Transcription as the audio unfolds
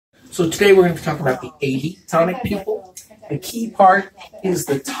So today we're going to talk about the 80 tonic pupil. The key part is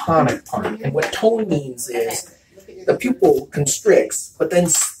the tonic part. And what tone means is the pupil constricts, but then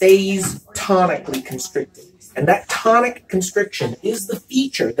stays tonically constricted. And that tonic constriction is the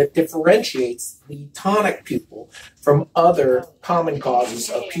feature that differentiates the tonic pupil from other common causes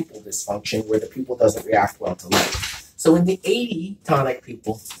of pupil dysfunction where the pupil doesn't react well to light. So in the 80 tonic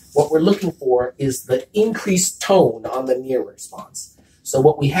pupil, what we're looking for is the increased tone on the near response. So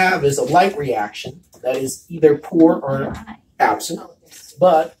what we have is a light reaction that is either poor or absent,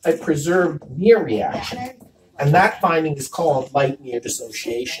 but a preserved near reaction. And that finding is called light near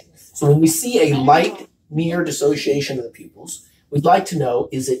dissociation. So when we see a light near dissociation of the pupils, we'd like to know,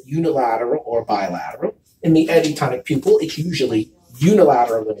 is it unilateral or bilateral? In the 80 tonic pupil, it's usually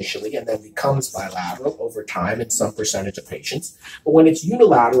unilateral initially and then becomes bilateral over time in some percentage of patients. But when it's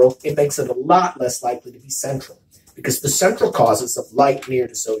unilateral, it makes it a lot less likely to be central, because the central causes of light near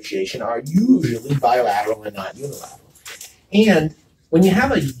dissociation are usually bilateral and not unilateral. And when you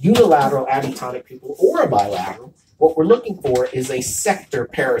have a unilateral atotonic pupil or a bilateral, what we're looking for is a sector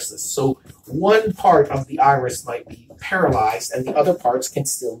paresis. So one part of the iris might be paralyzed and the other parts can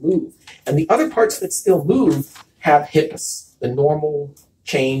still move. And the other parts that still move have hippus, the normal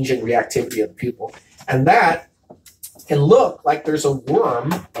change in reactivity of the pupil. And that can look like there's a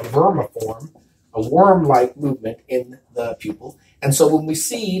worm, a vermiform, a worm-like movement in the pupil. And so when we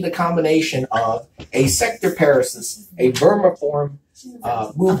see the combination of a sector paresis, a vermiform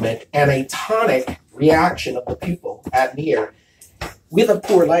movement, and a tonic reaction of the pupil at near with a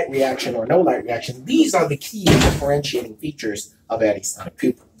poor light reaction or no light reaction, these are the key differentiating features of atotonic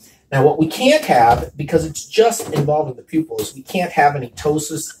pupil. Now what we can't have, because it's just involving the pupil, is we can't have any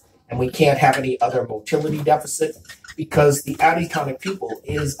ptosis and we can't have any other motility deficit, because the atotonic pupil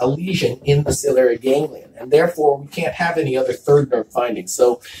is a lesion in the ciliary ganglion, and therefore we can't have any other third nerve findings.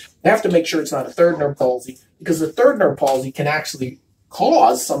 So we have to make sure it's not a third nerve palsy, because the third nerve palsy can actually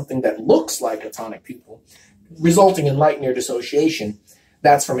cause something that looks like a tonic pupil, resulting in light near dissociation.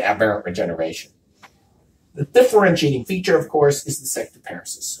 That's from aberrant regeneration. The differentiating feature, of course, is the sector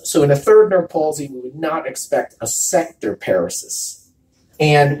paresis. So in a third nerve palsy, we would not expect a sector paresis,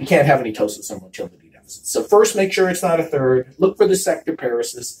 and we can't have any ptosis or motility deficit. So first, make sure it's not a third. Look for the sector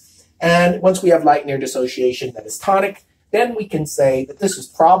paresis. And once we have light near dissociation that is tonic, then we can say that this is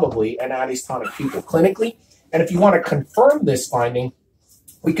probably an atotonic pupil clinically. And if you want to confirm this finding,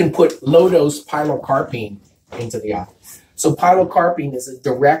 we can put low-dose pilocarpine into the eye. So pilocarpine is a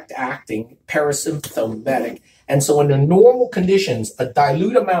direct-acting parasymptomatic. And so under normal conditions, a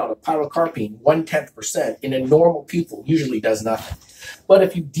dilute amount of pilocarpine, 0.1% in a normal pupil, usually does nothing. But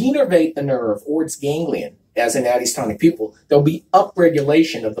if you denervate the nerve or its ganglion, as in atotonic pupil, there'll be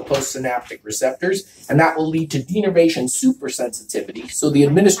upregulation of the postsynaptic receptors, and that will lead to denervation supersensitivity. So the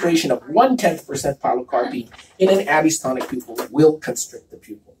administration of 0.1% pilocarpine in an atotonic pupil will constrict the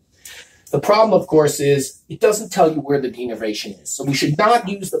pupil. The problem, of course, is it doesn't tell you where the denervation is. So we should not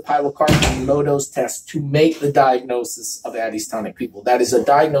use the pilocarpine low-dose test to make the diagnosis of atotonic pupil. That is a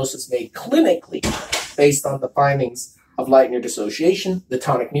diagnosis made clinically based on the findings of light near dissociation, the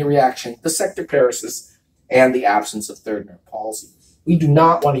tonic near reaction, the sector paresis, and the absence of third nerve palsy. We do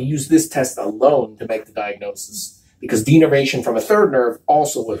not want to use this test alone to make the diagnosis, because denervation from a third nerve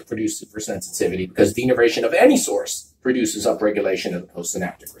also will produce supersensitivity, because denervation of any source produces upregulation of the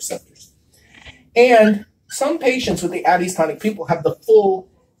postsynaptic receptors. And some patients with the atotonic pupil have the full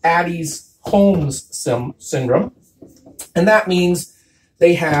Addis-Holmes syndrome, and that means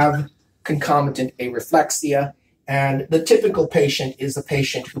they have concomitant areflexia. And the typical patient is a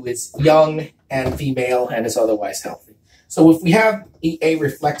patient who is young and female and is otherwise healthy. So if we have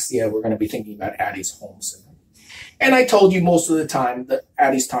areflexia, we're going to be thinking about Addis-Holmes syndrome. And I told you most of the time that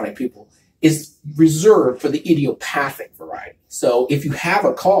atotonic pupil is reserved for the idiopathic variety. So if you have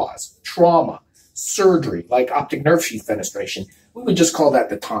a cause, trauma, surgery, like optic nerve sheath fenestration, we would just call that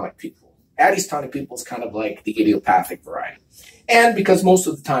the tonic pupil. Atotonic pupil is kind of like the idiopathic variety. And because most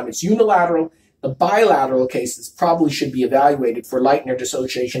of the time it's unilateral, the bilateral cases probably should be evaluated for light near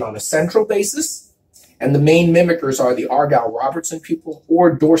dissociation on a central basis. And the main mimickers are the Argyll-Robertson pupil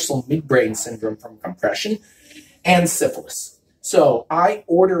or dorsal midbrain syndrome from compression and syphilis. So I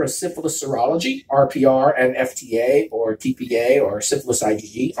order a syphilis serology, RPR and FTA or TPA or syphilis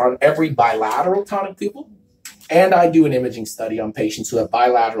IgG on every bilateral tonic pupil. And I do an imaging study on patients who have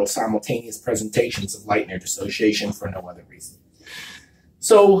bilateral simultaneous presentations of light near dissociation for no other reason.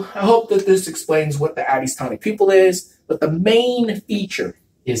 So I hope that this explains what the atotonic pupil is, but the main feature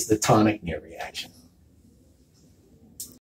is the tonic near reaction.